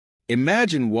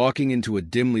Imagine walking into a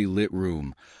dimly lit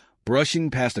room, brushing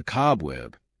past a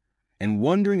cobweb, and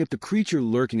wondering if the creature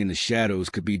lurking in the shadows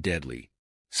could be deadly.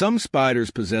 Some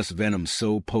spiders possess venom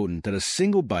so potent that a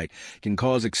single bite can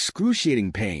cause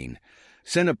excruciating pain,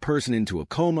 send a person into a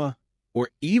coma, or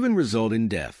even result in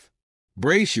death.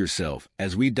 Brace yourself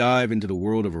as we dive into the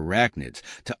world of arachnids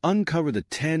to uncover the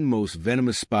 10 most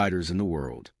venomous spiders in the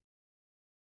world.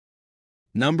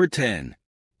 Number 10.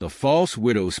 The False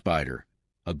Widow Spider,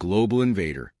 a global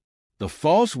invader. The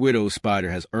false widow spider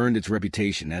has earned its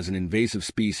reputation as an invasive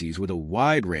species with a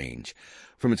wide range,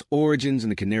 from its origins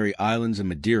in the Canary Islands and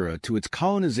Madeira to its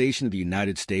colonization of the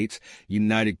United States,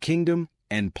 United Kingdom,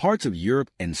 and parts of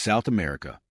Europe and South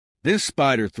America. This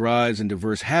spider thrives in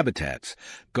diverse habitats: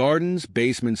 gardens,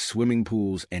 basements, swimming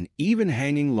pools, and even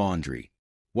hanging laundry.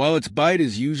 While its bite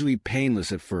is usually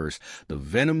painless at first, the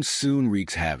venom soon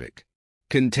wreaks havoc.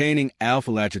 Containing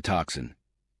alpha-lactotoxin,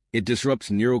 it disrupts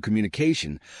neural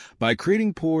communication by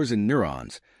creating pores in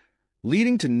neurons,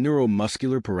 leading to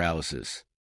neuromuscular paralysis.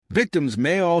 Victims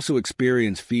may also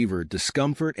experience fever,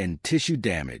 discomfort, and tissue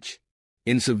damage.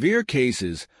 In severe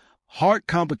cases, heart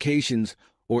complications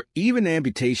or even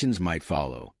amputations might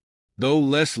follow. Though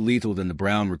less lethal than the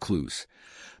brown recluse,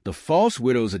 the false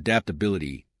widow's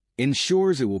adaptability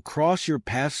ensures it will cross your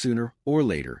path sooner or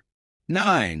later.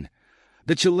 9.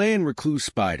 The Chilean recluse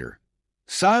spider.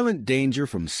 Silent danger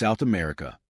from South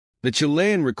America. The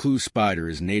Chilean recluse spider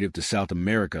is native to South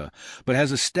America, but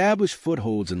has established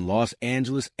footholds in Los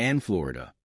Angeles and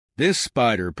Florida. This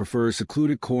spider prefers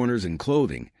secluded corners and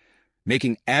clothing,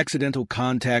 making accidental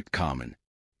contact common.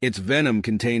 Its venom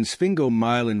contains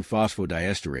sphingomyelin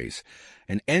phosphodiesterase,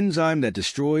 an enzyme that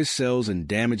destroys cells and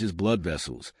damages blood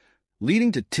vessels,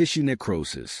 leading to tissue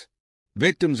necrosis.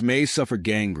 Victims may suffer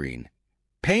gangrene,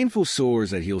 painful sores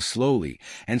that heal slowly,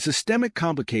 and systemic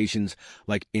complications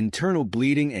like internal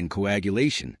bleeding and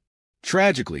coagulation.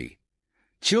 Tragically,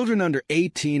 children under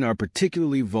 18 are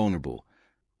particularly vulnerable,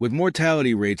 with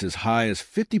mortality rates as high as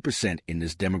 50% in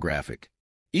this demographic.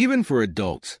 Even for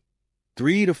adults,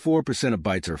 3 to 4% of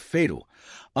bites are fatal,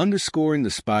 underscoring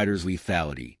the spider's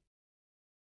lethality.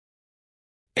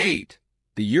 8.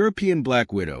 The European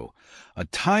black widow, a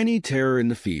tiny terror in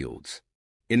the fields.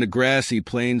 In the grassy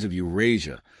plains of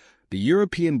Eurasia, the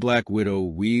European black widow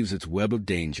weaves its web of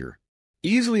danger.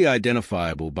 Easily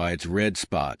identifiable by its red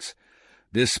spots,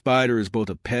 this spider is both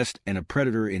a pest and a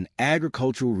predator in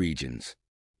agricultural regions.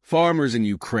 Farmers in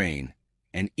Ukraine,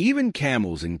 and even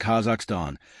camels in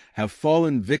Kazakhstan, have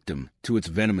fallen victim to its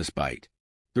venomous bite.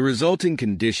 The resulting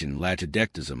condition,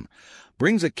 latrodectism,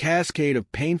 brings a cascade of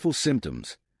painful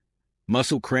symptoms: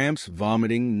 muscle cramps,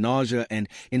 vomiting, nausea, and,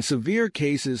 in severe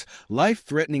cases,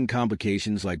 life-threatening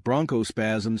complications like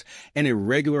bronchospasms and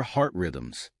irregular heart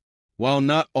rhythms. While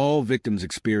not all victims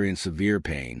experience severe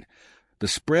pain, the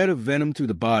spread of venom through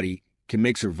the body can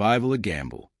make survival a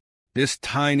gamble. This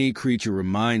tiny creature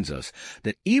reminds us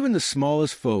that even the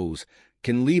smallest foes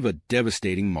can leave a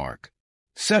devastating mark.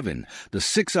 7. The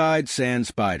six-eyed sand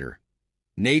spider,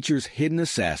 nature's hidden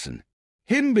assassin.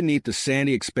 Hidden beneath the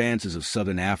sandy expanses of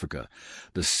southern Africa,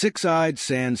 the six-eyed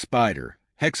sand spider,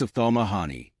 Hexophthalma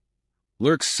hani,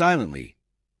 lurks silently,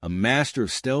 a master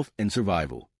of stealth and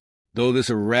survival. Though this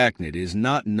arachnid is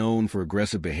not known for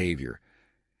aggressive behavior,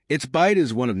 its bite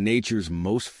is one of nature's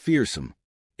most fearsome.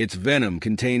 Its venom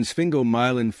contains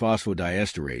sphingomyelin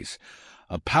phosphodiesterase,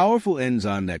 a powerful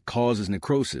enzyme that causes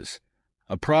necrosis,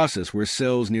 a process where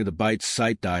cells near the bite's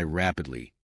site die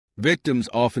rapidly. Victims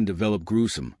often develop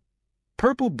gruesome,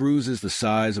 purple bruises the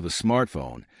size of a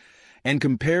smartphone, and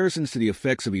comparisons to the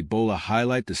effects of Ebola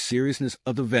highlight the seriousness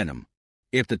of the venom.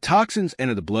 If the toxins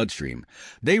enter the bloodstream,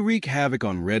 they wreak havoc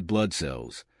on red blood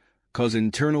cells, cause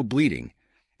internal bleeding,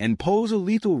 and pose a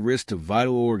lethal risk to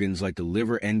vital organs like the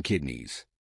liver and kidneys.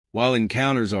 While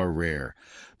encounters are rare,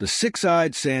 the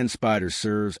six-eyed sand spider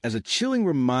serves as a chilling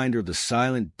reminder of the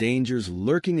silent dangers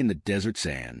lurking in the desert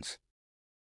sands.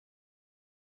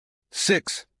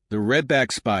 6. The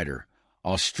Redback Spider,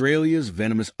 Australia's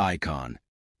venomous icon.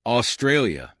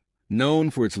 Australia,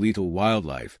 known for its lethal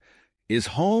wildlife,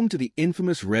 is home to the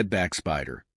infamous redback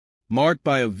spider. Marked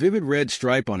by a vivid red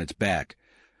stripe on its back,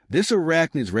 this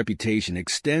arachnid's reputation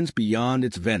extends beyond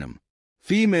its venom.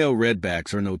 Female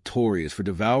redbacks are notorious for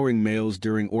devouring males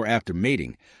during or after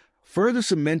mating, further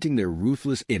cementing their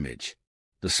ruthless image.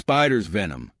 The spider's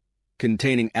venom,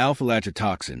 containing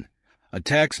alpha-lactotoxin,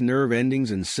 attacks nerve endings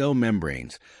and cell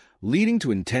membranes, leading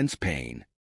to intense pain.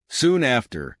 Soon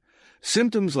after,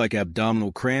 symptoms like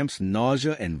abdominal cramps,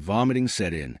 nausea, and vomiting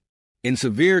set in. In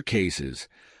severe cases,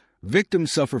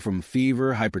 victims suffer from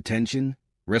fever, hypertension,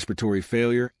 respiratory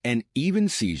failure, and even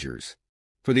seizures.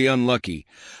 For the unlucky,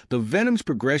 the venom's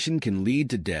progression can lead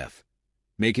to death,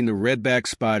 making the redback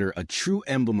spider a true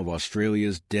emblem of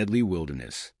Australia's deadly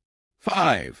wilderness.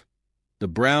 5. The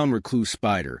brown recluse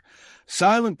spider,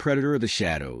 silent predator of the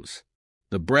shadows.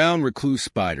 The brown recluse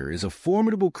spider is a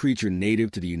formidable creature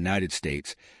native to the United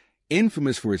States,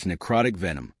 infamous for its necrotic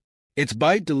venom. Its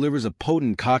bite delivers a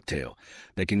potent cocktail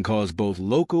that can cause both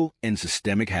local and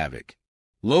systemic havoc.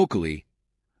 Locally,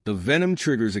 the venom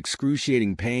triggers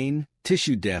excruciating pain,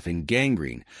 tissue death, and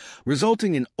gangrene,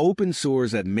 resulting in open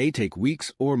sores that may take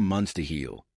weeks or months to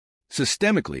heal.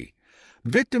 Systemically,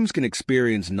 victims can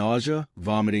experience nausea,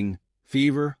 vomiting,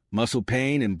 fever, muscle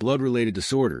pain, and blood-related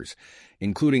disorders,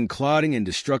 including clotting and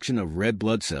destruction of red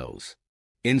blood cells.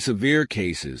 In severe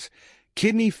cases,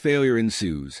 kidney failure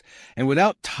ensues, and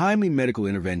without timely medical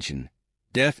intervention,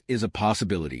 death is a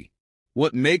possibility.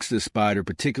 What makes this spider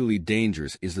particularly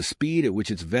dangerous is the speed at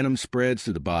which its venom spreads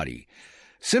through the body.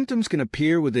 Symptoms can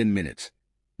appear within minutes,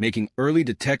 making early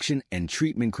detection and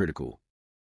treatment critical.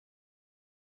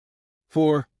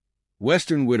 4.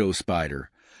 Western widow spider,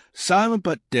 silent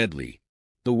but deadly.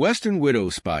 The western widow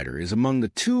spider is among the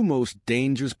two most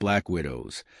dangerous black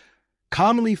widows,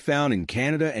 commonly found in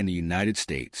Canada and the United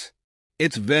States.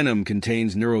 Its venom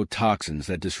contains neurotoxins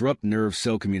that disrupt nerve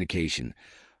cell communication,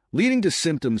 leading to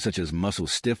symptoms such as muscle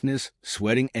stiffness,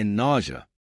 sweating, and nausea.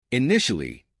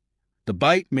 Initially, the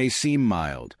bite may seem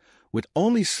mild, with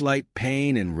only slight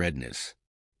pain and redness.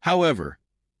 However,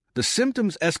 the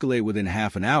symptoms escalate within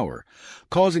half an hour,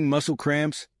 causing muscle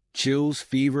cramps, chills,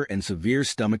 fever, and severe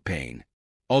stomach pain.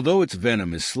 Although its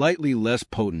venom is slightly less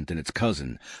potent than its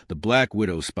cousin, the black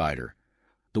widow spider,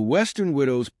 the western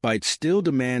widow's bite still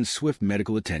demands swift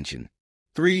medical attention.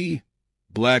 3.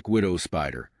 Black widow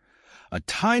spider, a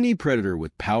tiny predator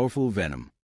with powerful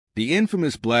venom. The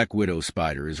infamous black widow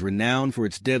spider is renowned for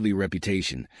its deadly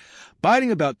reputation,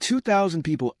 biting about 2,000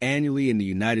 people annually in the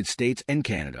United States and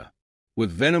Canada.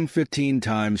 With venom 15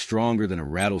 times stronger than a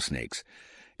rattlesnake's,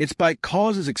 its bite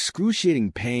causes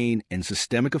excruciating pain and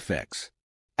systemic effects.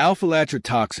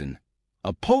 Alpha-latrotoxin,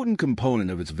 a potent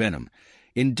component of its venom,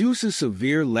 induces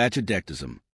severe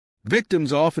latrodectism.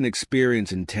 Victims often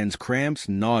experience intense cramps,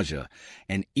 nausea,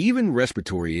 and even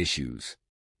respiratory issues.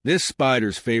 This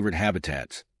spider's favorite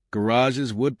habitats,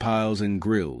 garages, woodpiles, and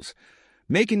grills,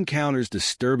 make encounters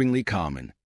disturbingly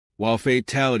common. While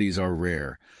fatalities are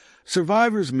rare,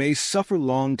 survivors may suffer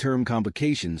long-term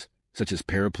complications such as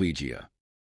paraplegia.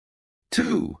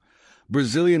 2.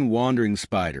 Brazilian wandering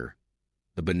spider,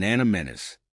 the banana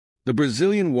menace. The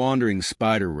Brazilian wandering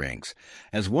spider ranks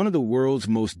as one of the world's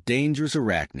most dangerous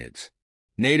arachnids.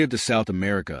 Native to South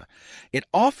America, it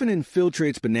often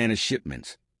infiltrates banana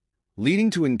shipments, leading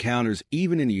to encounters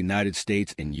even in the United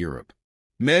States and Europe.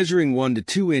 Measuring 1 to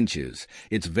 2 inches,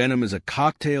 its venom is a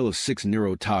cocktail of 6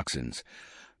 neurotoxins,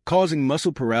 causing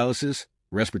muscle paralysis,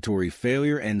 respiratory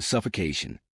failure, and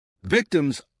suffocation.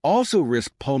 Victims also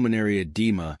risk pulmonary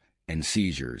edema and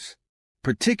seizures.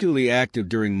 Particularly active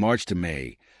during March to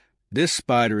May, this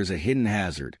spider is a hidden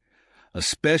hazard,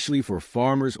 especially for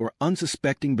farmers or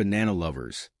unsuspecting banana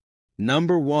lovers.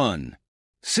 Number 1.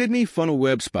 Sydney funnel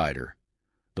web spider,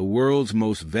 the world's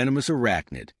most venomous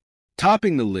arachnid.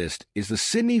 Topping the list is the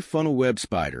Sydney funnel web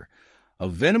spider, a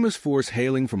venomous force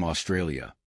hailing from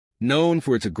Australia. Known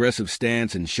for its aggressive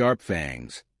stance and sharp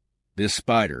fangs, this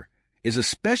spider is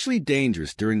especially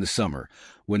dangerous during the summer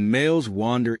when males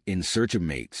wander in search of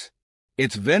mates.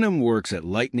 Its venom works at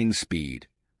lightning speed,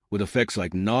 with effects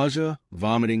like nausea,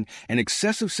 vomiting, and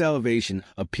excessive salivation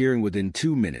appearing within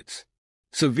 2 minutes.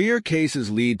 Severe cases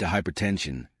lead to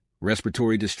hypertension,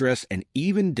 respiratory distress, and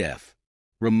even death.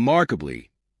 Remarkably,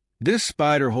 this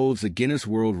spider holds the Guinness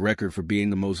World Record for being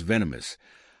the most venomous,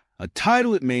 a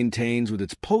title it maintains with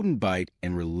its potent bite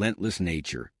and relentless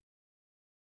nature.